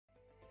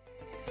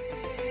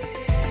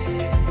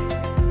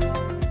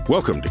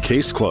Welcome to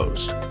Case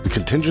Closed, the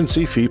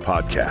Contingency Fee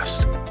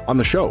podcast. On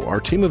the show, our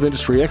team of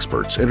industry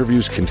experts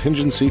interviews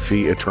contingency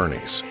fee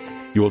attorneys.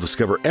 You will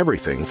discover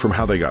everything from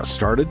how they got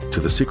started to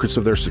the secrets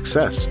of their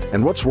success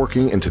and what's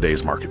working in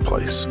today's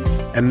marketplace.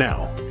 And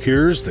now,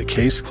 here's the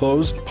Case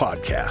Closed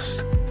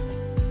podcast.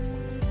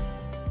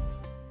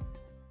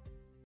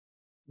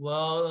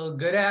 Well,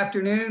 good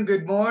afternoon,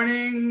 good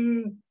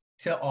morning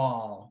to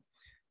all.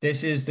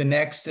 This is the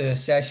next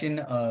session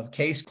of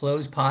Case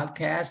Closed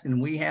podcast,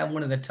 and we have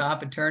one of the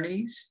top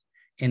attorneys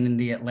in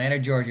the Atlanta,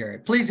 Georgia area.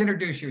 Please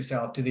introduce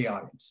yourself to the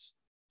audience.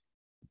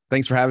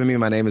 Thanks for having me.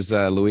 My name is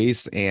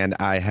Luis, and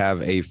I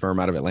have a firm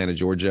out of Atlanta,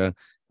 Georgia,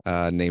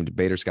 named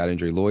Bader Scott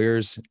Injury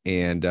Lawyers,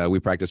 and we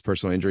practice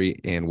personal injury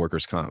and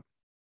workers' comp.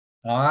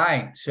 All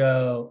right.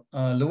 So,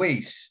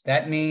 Luis,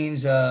 that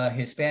means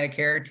Hispanic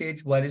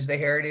heritage. What is the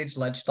heritage?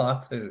 Let's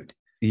talk food.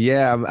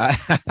 Yeah,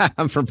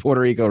 I'm from Puerto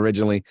Rico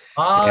originally.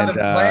 And, the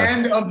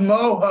land of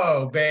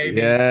mojo, baby.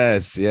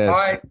 Yes. All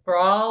right. For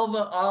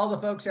all the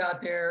folks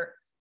out there,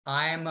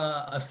 I'm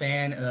a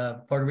fan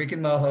of Puerto Rican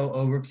mojo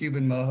over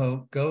Cuban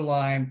mojo. Go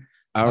lime.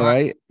 All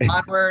right.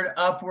 Onward,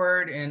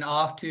 upward, and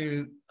off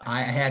to,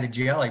 I had a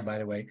jelly, by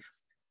the way.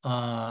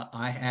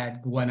 I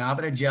had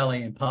guanabana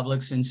jelly in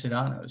Publix and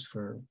Sedano's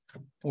for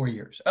 4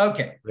 years.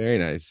 Okay. Very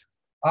nice.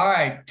 All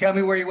right. Tell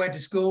me where you went to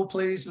school,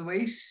 please,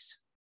 Luis.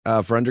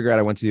 For undergrad,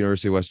 I went to the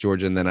University of West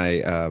Georgia, and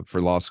then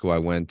for law school, I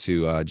went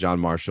to John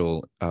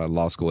Marshall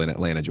Law School in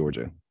Atlanta,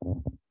 Georgia.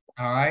 All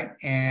right.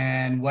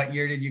 And what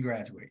year did you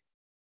graduate?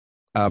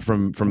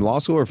 From law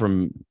school or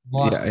from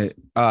law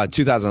school?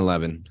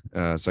 2011.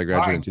 So I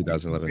graduated in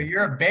 2011. So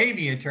you're a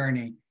baby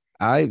attorney.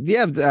 I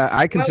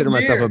consider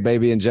myself a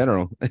baby in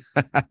general.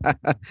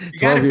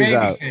 12 years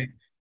out. Kids.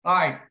 All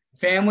right.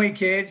 Family,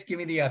 kids, give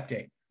me the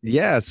update.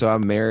 Yeah. So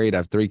I'm married. I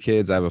have 3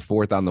 kids. I have a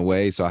 4th on the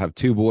way. So I have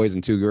 2 boys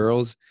and 2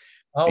 girls.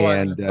 Oh,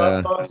 and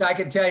folks, I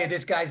can tell you,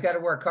 this guy's got to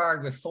work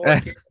hard with 4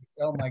 kids.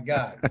 Oh my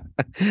God.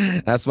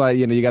 That's why,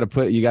 you got to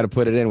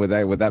put it in with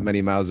that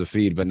many mouths to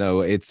feed. But no,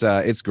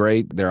 it's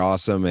great. They're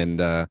awesome.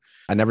 And I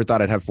never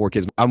thought I'd have 4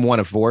 kids. I'm one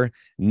of 4.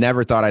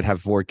 Never thought I'd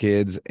have 4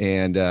 kids.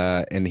 And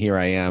here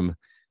I am.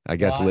 I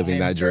guess living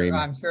that dream.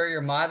 I'm sure your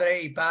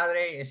madre y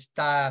padre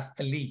está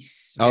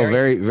feliz.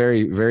 Very,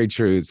 very, very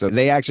true. So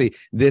they actually,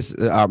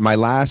 my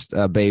last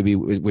baby,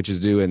 which is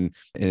due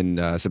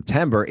in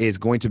September, is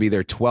going to be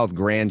their 12th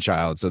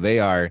grandchild. So they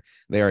are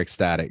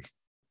ecstatic.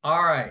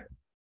 All right.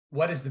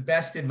 What is the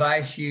best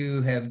advice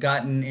you have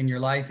gotten in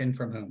your life, and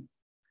from whom?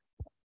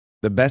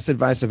 The best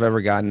advice I've ever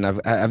gotten,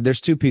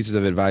 there's 2 pieces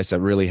of advice that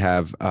really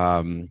have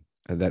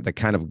that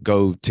kind of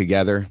go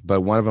together.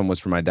 But one of them was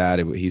from my dad.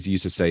 He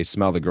used to say,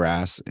 smell the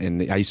grass.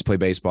 And I used to play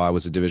baseball. I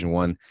was a Division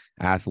I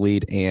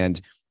athlete.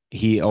 And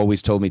he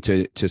always told me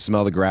to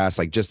smell the grass,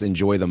 like just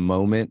enjoy the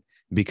moment,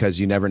 because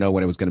you never know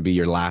when it was going to be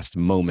your last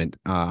moment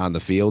on the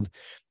field.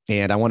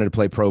 And I wanted to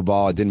play pro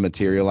ball. It didn't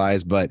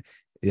materialize, but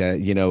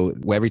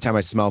every time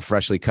I smell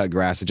freshly cut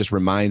grass, it just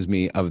reminds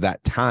me of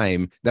that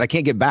time that I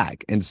can't get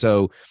back. And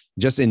so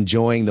just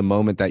enjoying the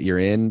moment that you're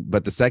in.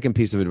 But the second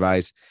piece of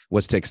advice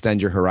was to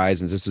extend your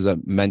horizons. This is a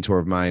mentor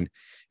of mine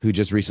who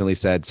just recently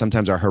said,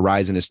 sometimes our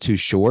horizon is too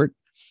short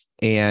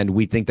and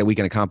we think that we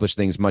can accomplish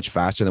things much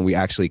faster than we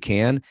actually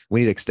can.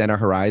 We need to extend our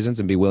horizons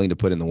and be willing to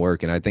put in the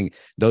work. And I think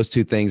those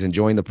 2 things,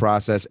 enjoying the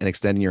process and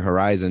extending your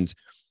horizons,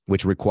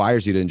 which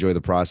requires you to enjoy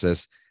the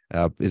process,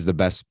 is the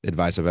best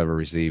advice I've ever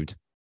received.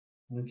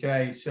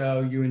 Okay.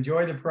 So you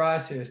enjoy the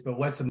process, but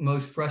what's the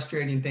most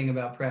frustrating thing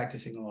about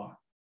practicing law?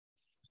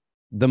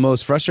 The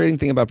most frustrating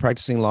thing about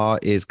practicing law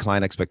is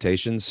client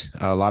expectations.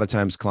 A lot of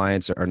times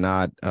clients are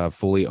not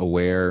fully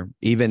aware,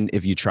 even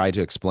if you try to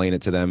explain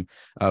it to them,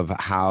 of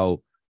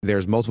how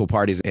there's multiple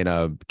parties in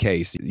a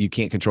case. You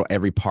can't control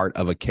every part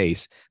of a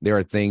case. There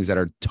are things that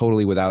are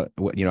totally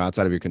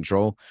outside of your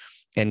control.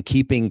 And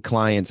keeping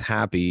clients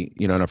happy,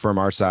 in a firm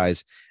our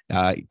size,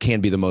 can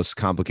be the most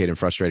complicated and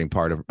frustrating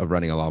part of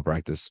running a law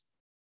practice.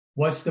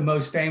 What's the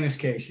most famous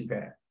case you've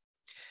had?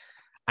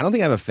 I don't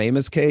think I have a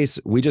famous case.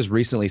 We just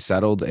recently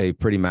settled a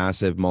pretty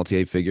massive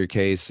multi-8-figure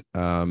case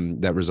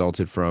that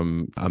resulted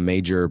from a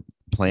major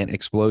plant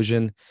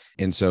explosion.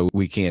 And so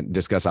we can't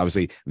discuss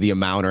obviously the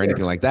amount or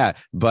anything like that,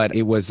 but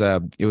it was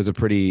a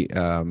pretty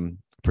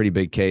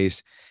big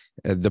case.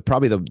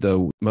 Probably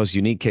the most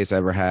unique case I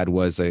ever had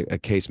was a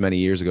case many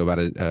years ago,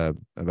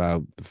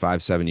 about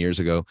 5-7 years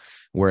ago,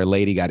 where a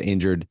lady got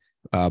injured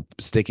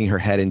sticking her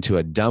head into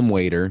a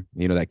dumbwaiter,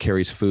 that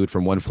carries food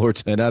from one floor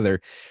to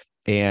another,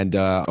 and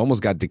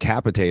almost got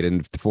decapitated,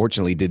 and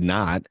fortunately did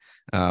not,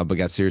 but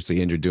got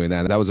seriously injured doing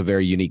that. That was a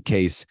very unique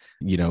case,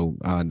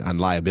 on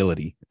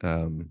liability.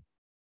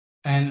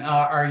 And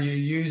are you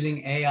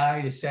using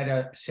AI to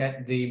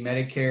set the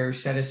Medicare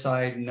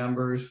set-aside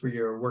numbers for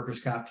your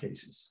workers' comp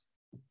cases?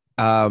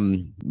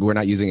 We're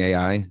not using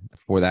AI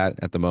for that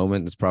at the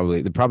moment. There's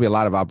probably a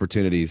lot of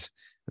opportunities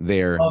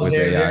there with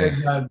AI.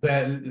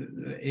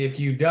 If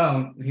you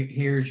don't,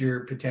 here's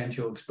your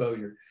potential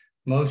exposure.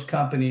 Most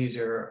companies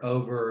are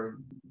over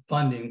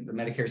funding the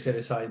Medicare set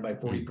aside by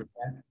 40%.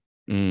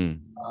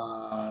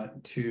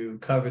 to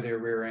cover their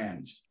rear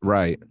ends.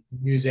 Right.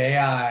 Use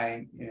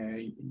AI.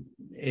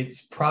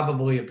 It's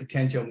probably a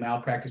potential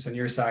malpractice on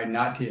your side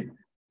not to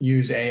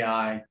use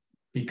AI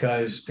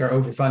because they're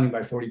overfunding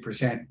by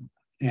 40%,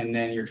 and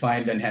then your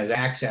client then has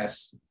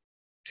access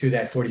to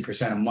that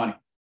 40% of money.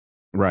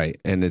 Right.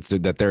 And it's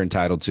that they're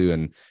entitled to,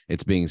 and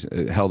it's being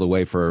held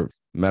away for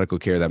medical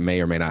care that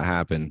may or may not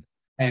happen.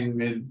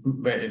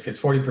 But if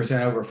it's 40%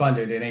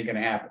 overfunded, it ain't going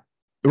to happen.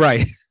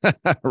 Right.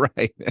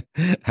 Right.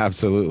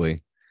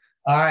 Absolutely.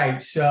 All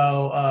right.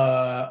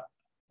 So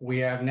we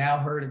have now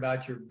heard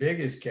about your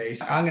biggest case.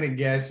 I'm going to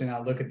guess, and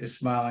I'll look at the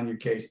smile on your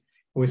case. It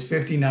was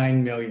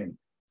 59 million.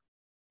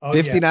 Oh,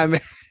 59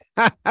 million.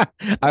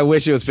 I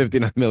wish it was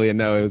 59 million.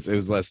 No, it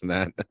was less than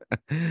that.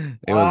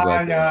 It was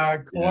less than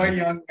that. Coy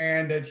young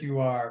man that you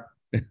are.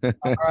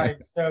 All right.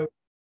 So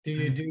do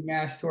you do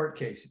mass tort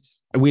cases?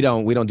 We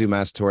don't do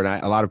mass tort.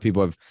 A lot of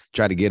people have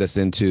tried to get us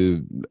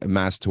into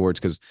mass torts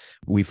because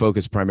we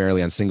focus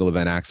primarily on single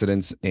event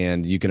accidents.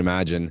 And you can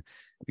imagine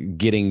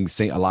getting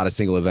a lot of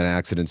single event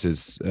accidents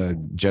is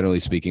generally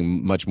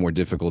speaking much more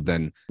difficult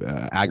than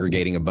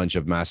aggregating a bunch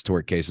of mass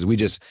tort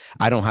cases.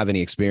 I don't have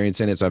any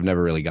experience in it, so I've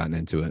never really gotten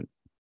into it.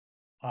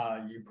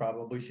 You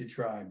probably should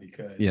try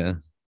because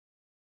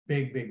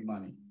big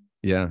money.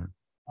 Yeah.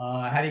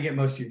 How do you get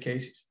most of your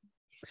cases?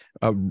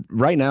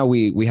 Right now,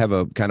 we have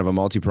a kind of a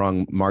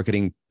multi-pronged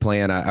marketing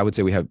plan. I would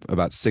say we have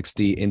about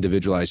 60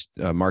 individualized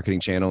marketing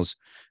channels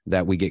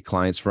that we get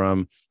clients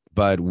from,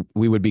 but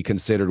we would be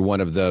considered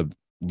one of the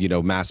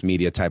mass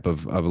media type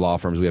of law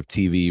firms. We have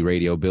TV,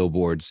 radio,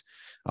 billboards,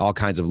 all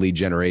kinds of lead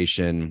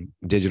generation,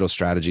 digital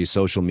strategy,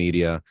 social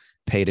media,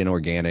 paid and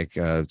organic.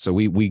 So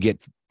we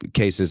get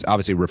cases,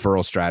 obviously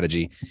referral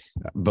strategy,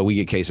 but we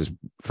get cases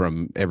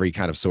from every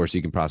kind of source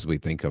you can possibly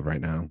think of right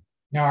now.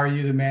 Now, are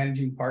you the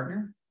managing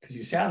partner? Because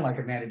you sound like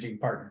a managing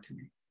partner to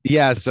me.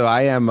 Yeah, so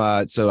I am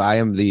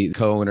the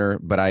co-owner,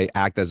 but I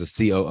act as a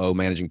COO,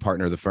 managing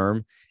partner of the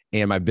firm,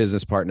 and my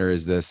business partner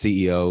is the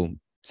CEO,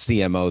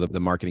 CMO, the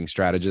marketing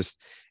strategist,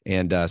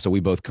 and so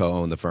we both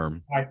co-own the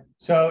firm. All right.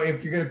 So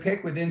if you're going to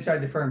pick with inside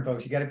the firm,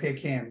 folks, you got to pick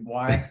him.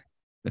 Why?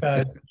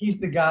 Because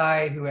he's the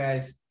guy who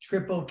has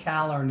triple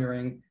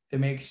calendaring to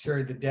make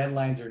sure the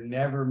deadlines are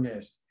never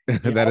missed.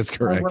 That is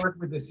correct. Work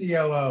with the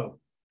COO.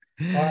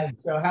 All right.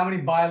 So how many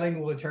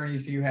bilingual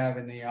attorneys do you have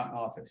in the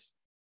office?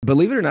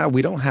 Believe it or not,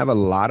 we don't have a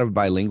lot of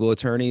bilingual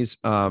attorneys.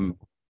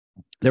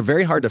 They're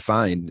very hard to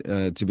find,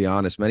 to be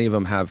honest. Many of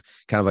them have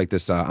kind of like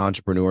this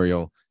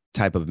entrepreneurial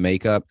type of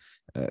makeup.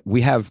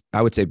 We have,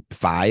 I would say,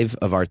 5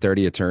 of our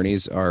 30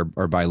 attorneys are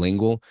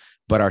bilingual,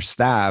 but our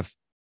staff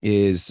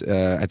is,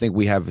 I think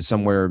we have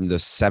somewhere in the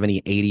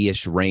 70,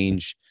 80-ish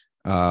range,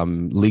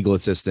 legal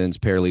assistants,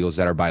 paralegals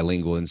that are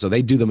bilingual. And so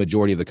they do the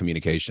majority of the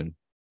communication.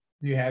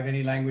 Do you have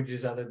any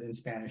languages other than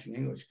Spanish and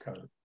English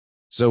covered?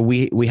 So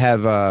we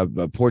have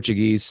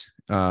Portuguese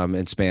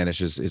and Spanish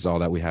is all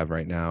that we have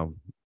right now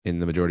in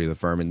the majority of the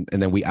firm. And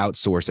then we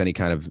outsource any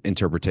kind of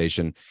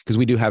interpretation because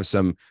we do have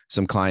some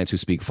clients who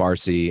speak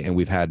Farsi, and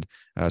we've had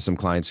some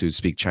clients who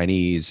speak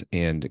Chinese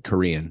and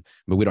Korean,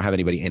 but we don't have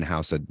anybody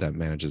in-house that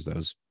manages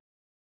those.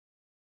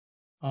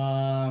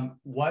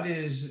 What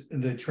is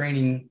the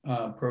training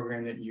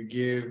program that you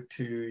give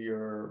to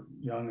your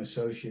young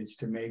associates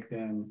to make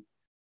them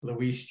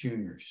Luis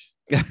Juniors?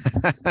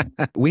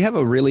 We have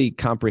a really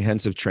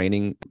comprehensive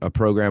training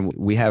program.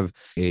 We have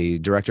a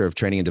director of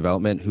training and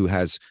development who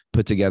has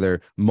put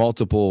together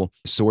multiple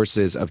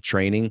sources of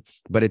training,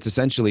 but it's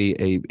essentially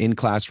a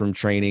in-classroom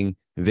training,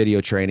 video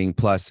training,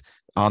 plus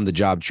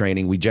on-the-job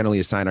training. We generally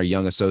assign our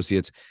young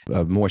associates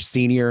a more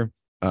senior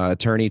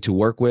attorney to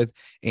work with,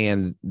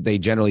 and they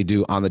generally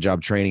do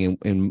on-the-job training.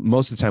 And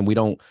most of the time, we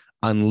don't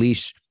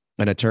unleash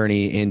an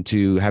attorney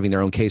into having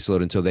their own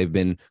caseload until they've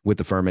been with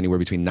the firm anywhere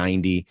between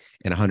 90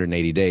 and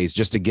 180 days,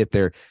 just to get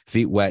their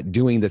feet wet,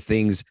 doing the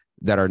things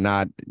that are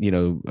not,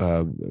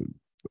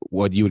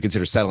 what you would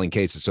consider settling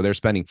cases. So they're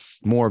spending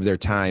more of their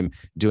time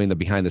doing the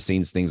behind the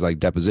scenes things like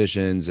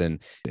depositions and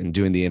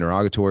doing the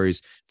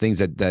interrogatories, things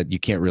that you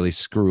can't really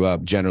screw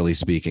up, generally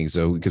speaking.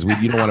 So because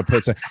you don't want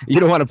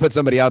to put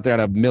somebody out there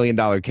on $1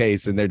 million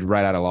case and they're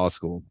right out of law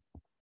school.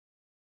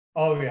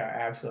 Oh yeah,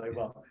 absolutely.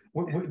 Well,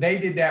 they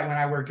did that when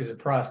I worked as a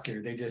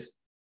prosecutor. They just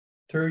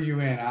threw you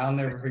in. I'll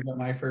never forget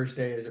my first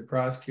day as a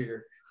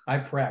prosecutor. I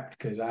prepped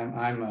because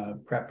I'm a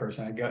prep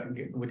person. I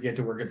would get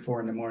to work at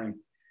 4 a.m.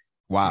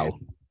 Wow. And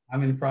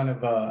I'm in front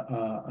of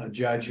a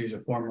judge who's a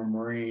former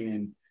Marine,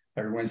 and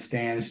everyone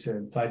stands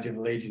to Pledge of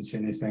Allegiance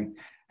in this thing.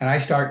 And I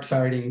start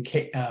citing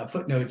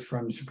footnotes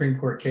from Supreme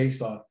Court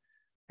case law.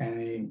 And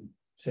he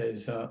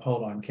says,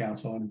 hold on,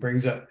 counsel, and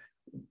brings up,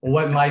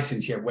 wasn't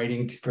licensed yet,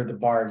 waiting for the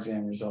bar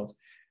exam results.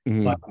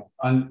 Mm-hmm. But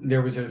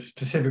there was a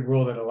specific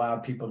rule that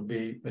allowed people to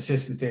be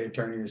assistant state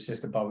attorney or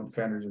assistant public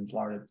defenders in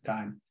Florida at the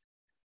time.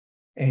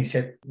 And he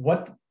said,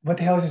 what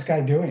the hell is this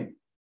guy doing?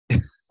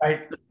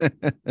 Right?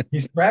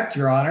 He's prepped,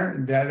 Your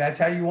Honor. That's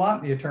how you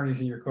want the attorneys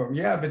in your court.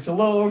 Yeah, but it's a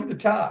little over the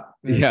top.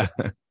 Yeah.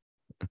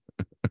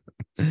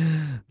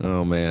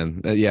 Oh,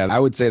 man. Yeah, I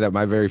would say that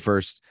my very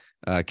first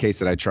case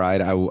that I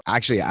tried.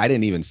 I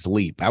didn't even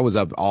sleep. I was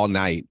up all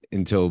night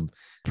until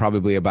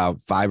probably about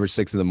 5 or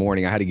 6 in the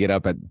morning. I had to get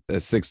up at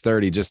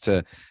 6:30 just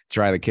to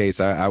try the case.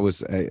 I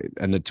was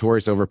a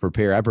notorious over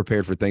preparer. I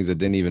prepared for things that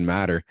didn't even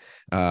matter.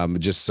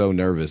 Just so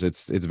nervous.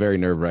 It's very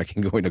nerve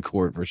wracking going to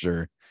court for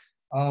sure.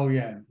 Oh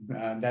yeah,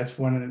 that's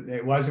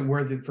it wasn't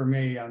worth it for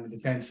me on the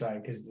defense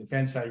side, because the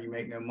defense side, you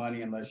make no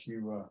money unless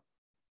you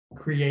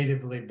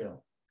creatively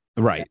bill.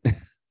 Right.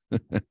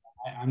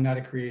 I'm not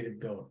a creative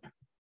biller.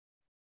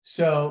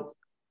 So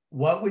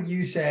what would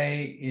you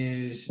say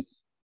is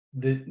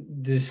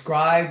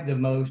describe the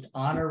most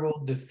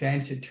honorable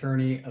defense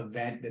attorney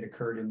event that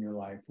occurred in your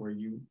life where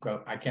you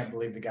go, I can't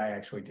believe the guy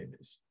actually did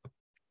this?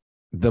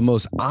 The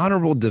most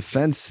honorable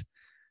defense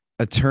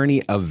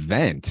attorney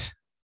event.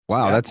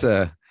 Wow,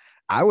 yeah.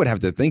 I would have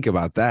to think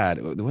about that.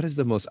 What is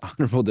the most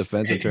honorable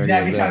defense attorney? Is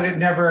that because it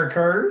never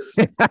occurs?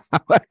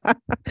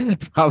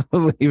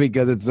 Probably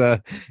because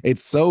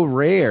it's so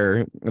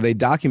rare. They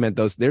document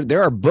those.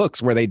 There are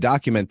books where they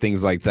document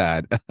things like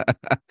that.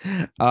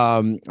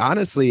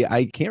 Honestly,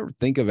 I can't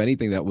think of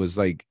anything that was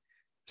like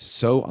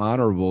so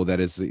honorable that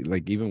is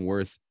like even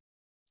worth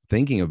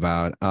thinking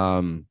about.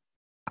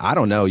 I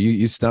don't know.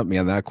 You stumped me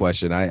on that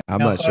question. I'm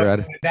not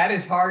sure. That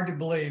is hard to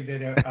believe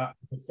that a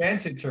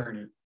defense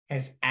attorney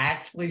has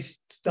actually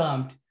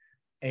stumped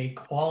a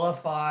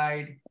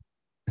qualified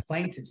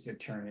plaintiff's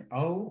attorney.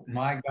 Oh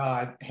my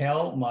God,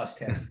 hell must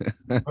have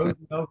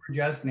frozen over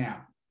just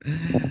now.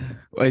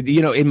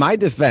 In my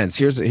defense,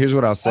 here's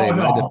what I'll say.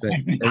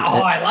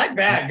 I like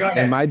that. Go ahead.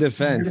 In my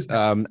defense,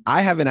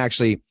 I haven't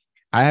actually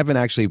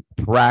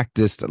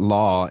practiced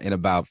law in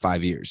about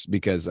 5 years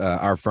because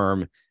our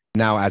firm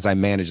now, as I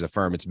manage the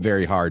firm, it's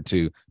very hard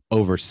to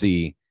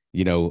oversee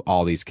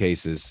all these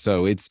cases.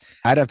 So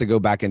I'd have to go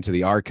back into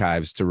the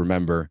archives to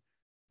remember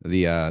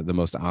the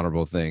most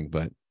honorable thing,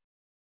 but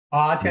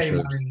I'll tell you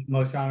one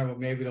most honorable,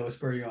 maybe it'll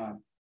spur you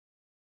on.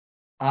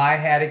 I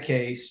had a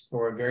case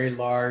for a very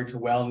large,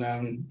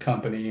 well-known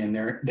company, and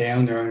they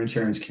own their own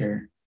insurance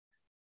carrier.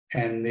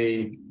 And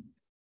it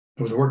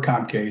was a work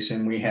comp case,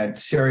 and we had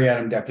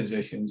seriatim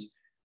depositions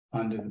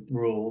under the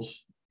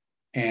rules.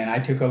 And I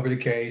took over the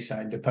case.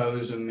 I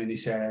deposed him, and he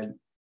said,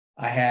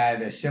 I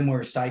had a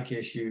similar psych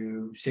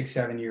issue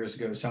 6-7 years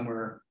ago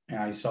somewhere, and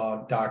I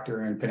saw a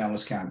doctor in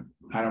Pinellas County.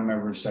 I don't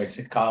remember if it's a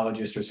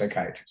psychologist or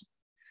psychiatrist.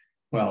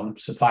 Well,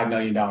 it's a $5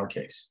 million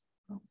case.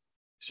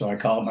 So I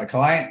called my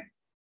client.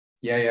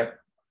 Yeah.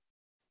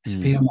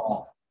 Subpoena them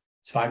all.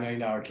 It's a $5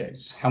 million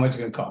case. How much is it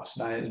going to cost?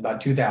 It's about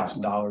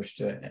 $2,000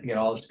 to get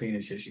all the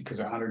subpoenas issued because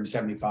there are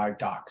 175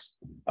 docs.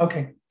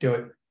 Okay, do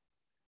it.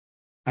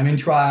 I'm in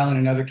trial in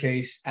another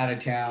case out of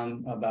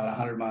town, about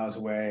 100 miles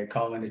away. I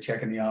call in to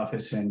check in the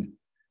office, and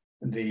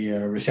the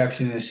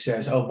receptionist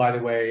says, oh, by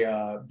the way,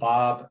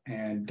 Bob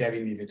and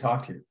Debbie need to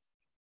talk to you.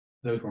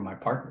 Those were my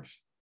partners.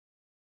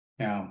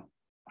 Now,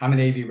 I'm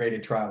an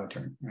AV-rated trial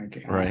attorney.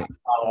 Okay? Right.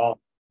 All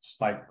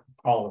the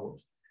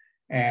rules.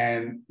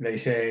 And they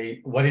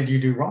say, what did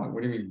you do wrong?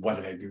 What do you mean, what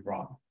did I do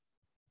wrong?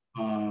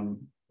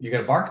 You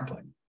got a bar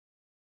complaint.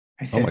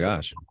 I said, oh, my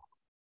gosh.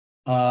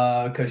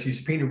 Because you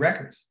subpoenaed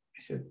records.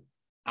 I said,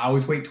 I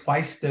always wait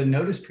twice the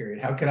notice period.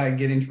 How could I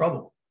get in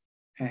trouble?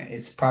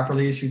 It's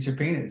properly issued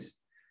subpoenas.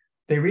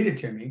 They read it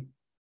to me.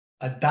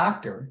 A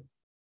doctor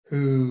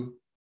who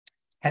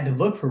had to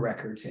look for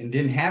records and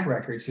didn't have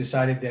records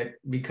decided that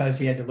because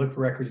he had to look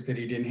for records that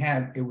he didn't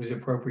have, it was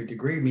appropriate to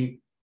grieve me,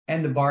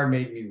 and the bar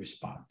made me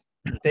respond.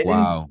 They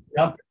wow. Didn't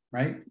jump it,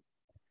 right?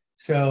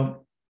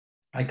 So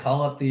I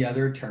call up the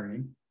other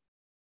attorney,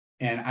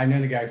 and I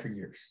know the guy for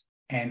years,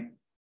 and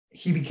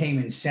he became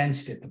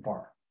incensed at the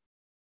bar.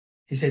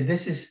 He said,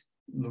 this is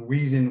the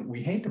reason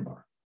we hate the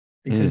bar,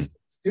 because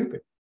it's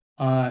stupid.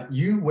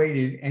 You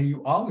waited, and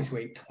you always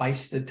wait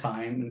twice the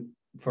time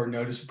for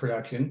notice of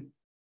production.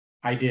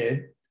 I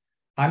did.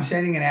 I'm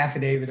sending an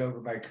affidavit over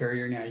by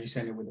courier. Now you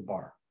send it with the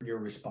bar, your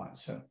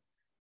response.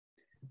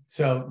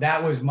 So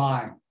that was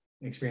my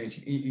experience.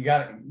 You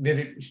got it. Did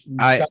it?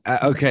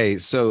 Okay.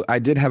 So I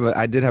did have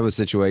a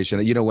situation,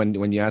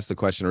 when you asked the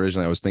question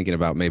originally, I was thinking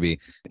about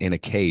maybe in a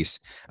case,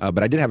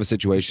 but I did have a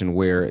situation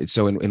where,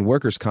 so in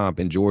workers'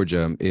 comp in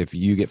Georgia, if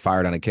you get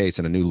fired on a case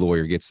and a new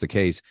lawyer gets the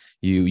case,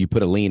 you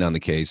put a lien on the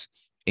case,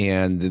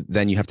 and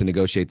then you have to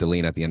negotiate the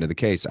lien at the end of the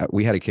case.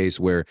 We had a case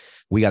where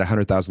we got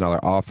 $100,000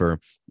 offer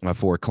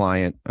for a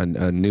client,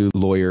 a new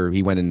lawyer.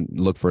 He went and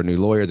looked for a new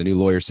lawyer. The new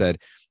lawyer said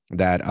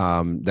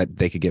that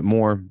they could get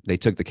more. They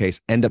took the case,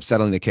 end up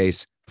settling the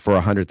case for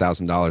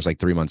 $100,000 like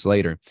 3 months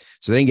later.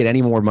 So they didn't get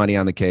any more money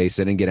on the case.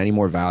 They didn't get any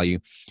more value,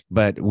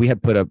 but we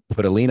had put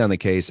a lien on the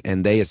case,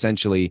 and they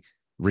essentially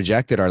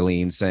rejected our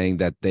lien, saying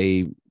that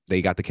they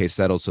got the case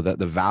settled, so that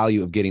the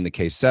value of getting the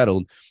case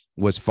settled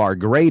was far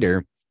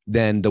greater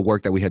than the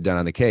work that we had done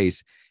on the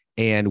case.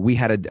 And we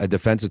had a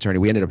defense attorney.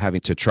 We ended up having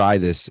to try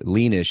this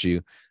lien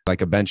issue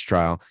like a bench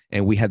trial.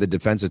 And we had the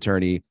defense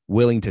attorney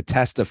willing to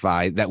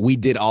testify that we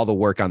did all the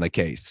work on the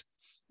case.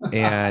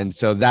 And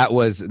so that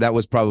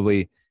was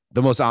probably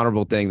the most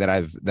honorable thing that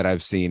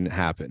I've seen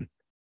happen.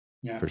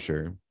 Yeah, for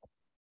sure.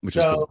 Which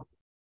so is cool.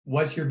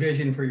 What's your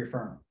vision for your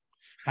firm?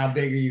 How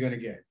big are you going to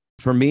get?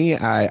 For me,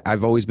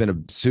 I've always been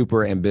a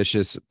super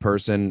ambitious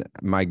person.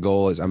 My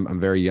goal is I'm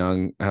very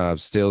young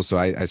still, so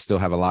I still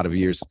have a lot of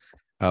years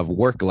of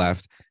work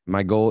left.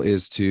 My goal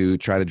is to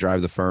try to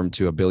drive the firm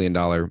to $1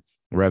 billion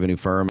revenue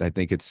firm. I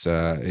think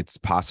it's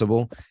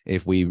possible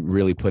if we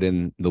really put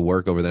in the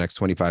work over the next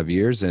 25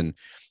 years.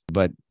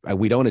 But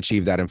we don't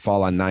achieve that and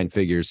fall on 9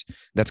 figures.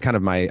 That's kind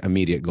of my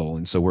immediate goal.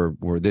 And so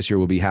we're this year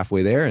we'll be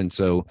halfway there. And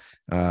so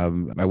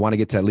I want to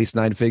get to at least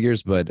 9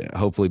 figures, but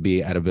hopefully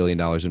be at $1 billion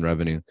in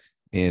revenue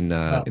in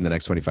the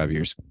next 25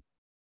 years.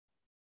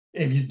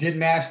 If you did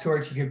mass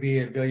torch, you could be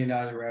 $1 billion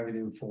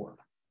revenue for.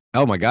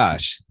 Oh my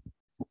gosh.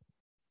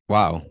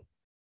 Wow.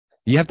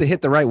 You have to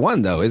hit the right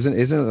one though.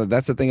 Isn't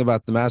that's the thing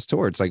about the mass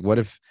torch? Like what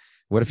if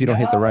you don't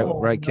hit the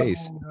right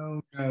case?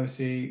 No.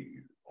 See,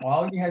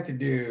 all you have to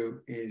do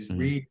is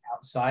read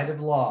outside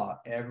of law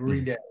every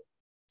day.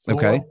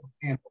 Okay.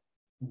 Example,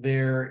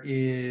 there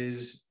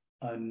is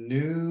a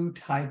new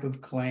type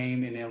of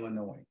claim in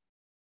Illinois.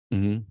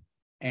 And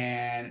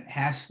it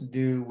has to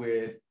do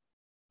with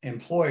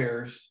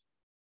employers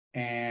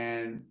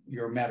and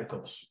your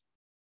medicals.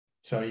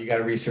 So you got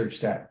to research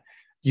that.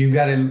 You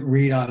got to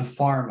read on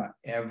pharma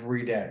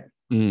every day.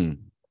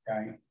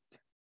 Okay.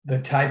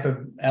 The type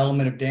of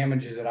element of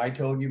damages that I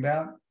told you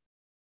about.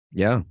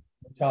 Yeah.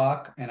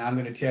 Talk, and I'm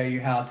going to tell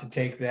you how to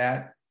take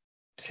that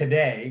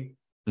today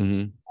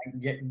and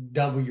get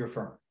double your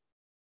firm.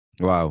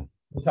 Wow.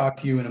 We'll talk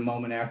to you in a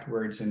moment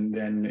afterwards, and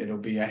then it'll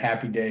be a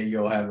happy day.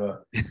 You'll have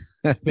a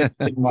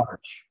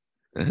March.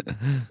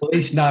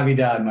 Feliz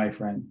Navidad, my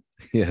friend.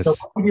 Yes. So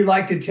what would you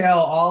like to tell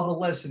all the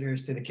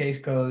listeners to the Case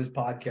Closed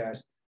podcast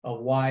of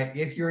why,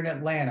 if you're in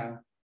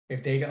Atlanta,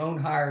 if they don't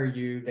hire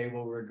you, they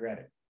will regret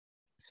it?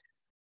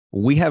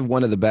 We have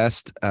one of the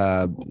best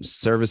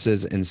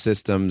services and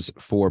systems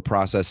for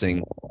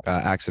processing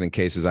accident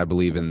cases, I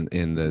believe,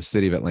 in the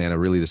city of Atlanta,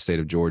 really the state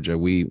of Georgia.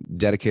 We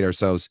dedicate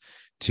ourselves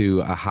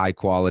to a high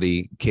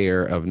quality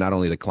care of not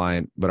only the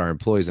client, but our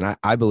employees. And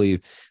I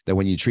believe that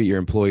when you treat your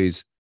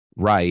employees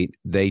right,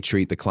 they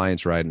treat the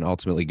clients right and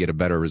ultimately get a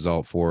better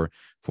result for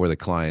the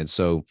client.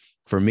 So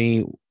for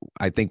me,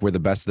 I think we're the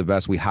best of the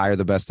best. We hire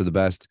the best of the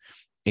best,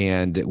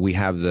 and we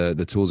have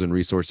the tools and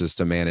resources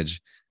to manage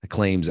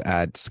claims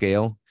at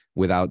scale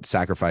without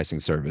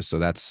sacrificing service. So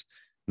that's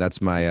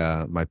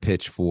my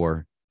pitch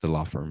for the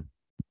law firm.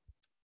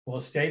 Well,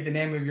 state the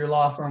name of your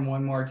law firm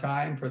one more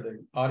time for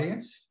the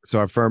audience. So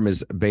our firm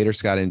is Bader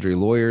Scott Injury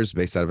Lawyers,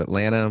 based out of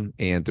Atlanta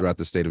and throughout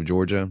the state of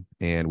Georgia.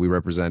 And we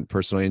represent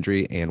personal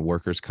injury and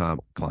workers'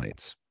 comp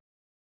clients.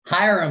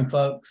 Hire them,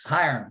 folks.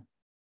 Hire them.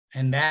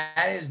 And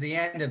that is the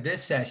end of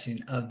this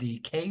session of the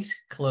Case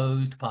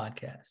Closed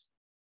podcast.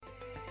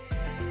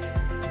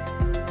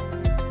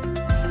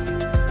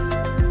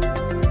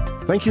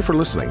 Thank you for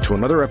listening to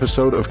another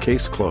episode of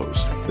Case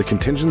Closed, the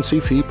Contingency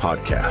Fee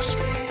podcast.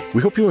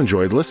 We hope you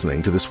enjoyed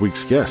listening to this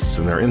week's guests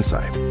and their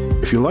insight.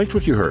 If you liked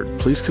what you heard,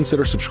 please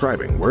consider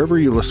subscribing wherever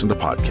you listen to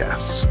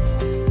podcasts.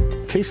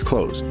 Case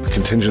Closed, the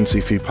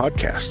Contingency Fee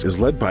podcast, is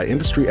led by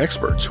industry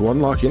experts who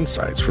unlock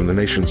insights from the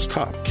nation's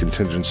top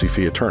contingency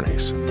fee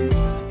attorneys.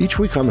 Each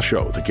week on the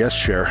show, the guests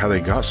share how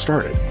they got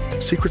started,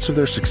 secrets of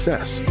their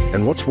success,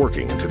 and what's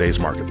working in today's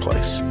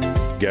marketplace.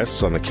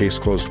 Guests on the Case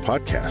Closed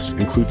podcast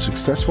include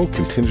successful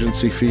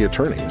contingency fee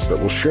attorneys that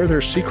will share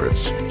their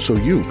secrets so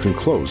you can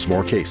close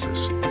more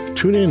cases.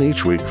 Tune in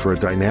each week for a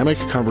dynamic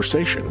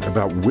conversation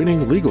about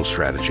winning legal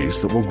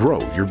strategies that will grow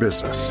your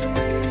business.